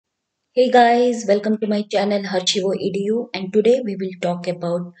Hey guys, welcome to my channel Harsivo Edu, and today we will talk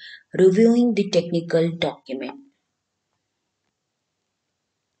about reviewing the technical document.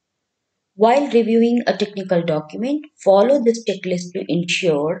 While reviewing a technical document, follow this checklist to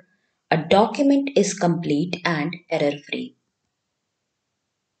ensure a document is complete and error free.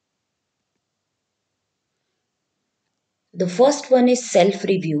 The first one is self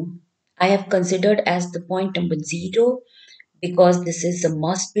review. I have considered as the point number 0 because this is a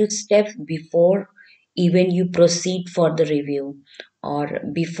must do step before even you proceed for the review or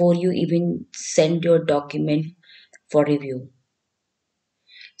before you even send your document for review.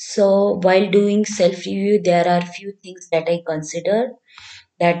 So while doing self review, there are few things that I consider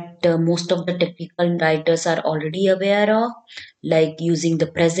that most of the technical writers are already aware of, like using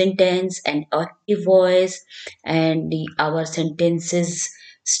the present tense and active voice, and our sentences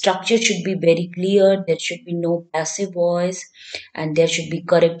structure should be very clear. There should be no passive voice, and there should be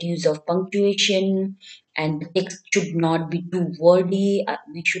correct use of punctuation, and the text should not be too wordy.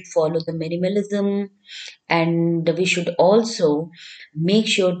 We should follow the minimalism, and we should also make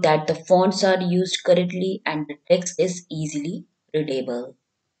sure that the fonts are used correctly and the text is easily readable.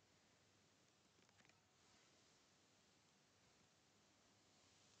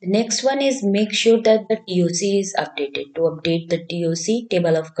 The next one is make sure that the TOC is updated. To update the TOC,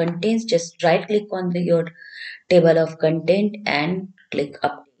 table of contents, just right click on your table of content and click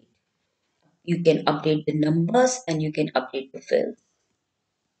update. You can update the numbers and you can update the fields.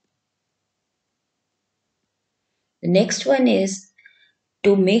 The next one is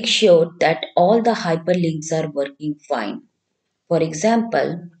to make sure that all the hyperlinks are working fine. For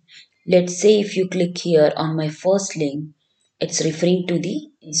example, let's say if you click here on my first link, it's referring to the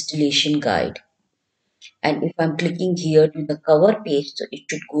installation guide. And if I'm clicking here to the cover page, so it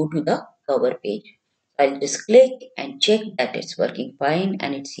should go to the cover page. I'll just click and check that it's working fine,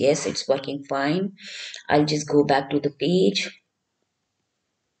 and it's yes, it's working fine. I'll just go back to the page.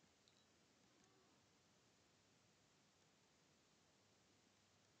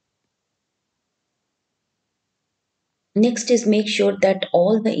 Next is make sure that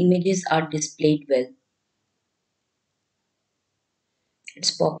all the images are displayed well.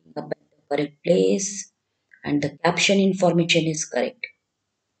 It's popping up at the correct place and the caption information is correct.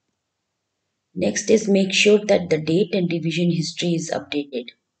 Next is make sure that the date and revision history is updated.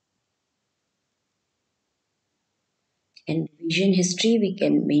 In revision history, we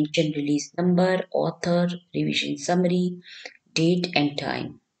can mention release number, author, revision summary, date and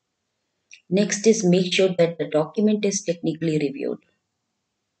time. Next is make sure that the document is technically reviewed.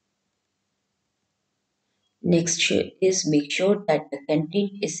 Next is make sure that the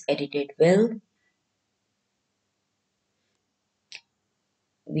content is edited well.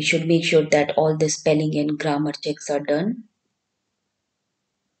 We should make sure that all the spelling and grammar checks are done.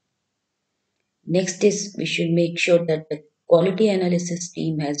 Next is we should make sure that the quality analysis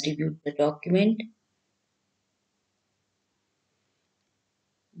team has reviewed the document.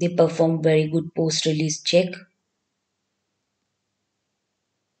 They perform very good post-release check.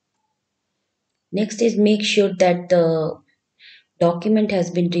 Next is make sure that the document has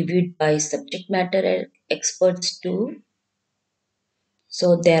been reviewed by subject matter experts too.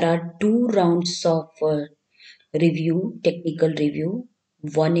 So there are two rounds of review, technical review.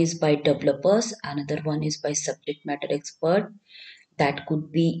 One is by developers, another one is by subject matter expert. That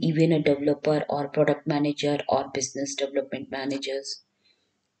could be even a developer or product manager or business development managers.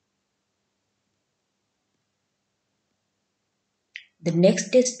 The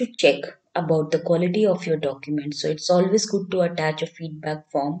next is to check about the quality of your document. So it's always good to attach a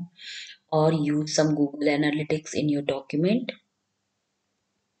feedback form or use some Google Analytics in your document.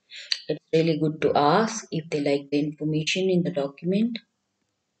 It's really good to ask if they like the information in the document.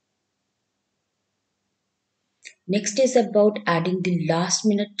 Next is about adding the last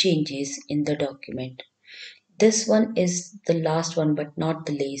minute changes in the document. This one is the last one but not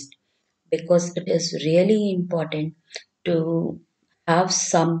the least because it is really important to have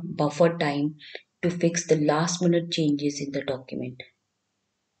some buffer time to fix the last minute changes in the document.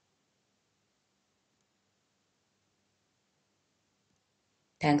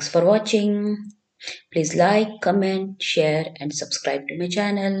 Thanks for watching. Please like, comment, share and subscribe to my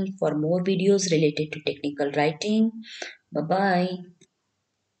channel for more videos related to technical writing. Bye bye.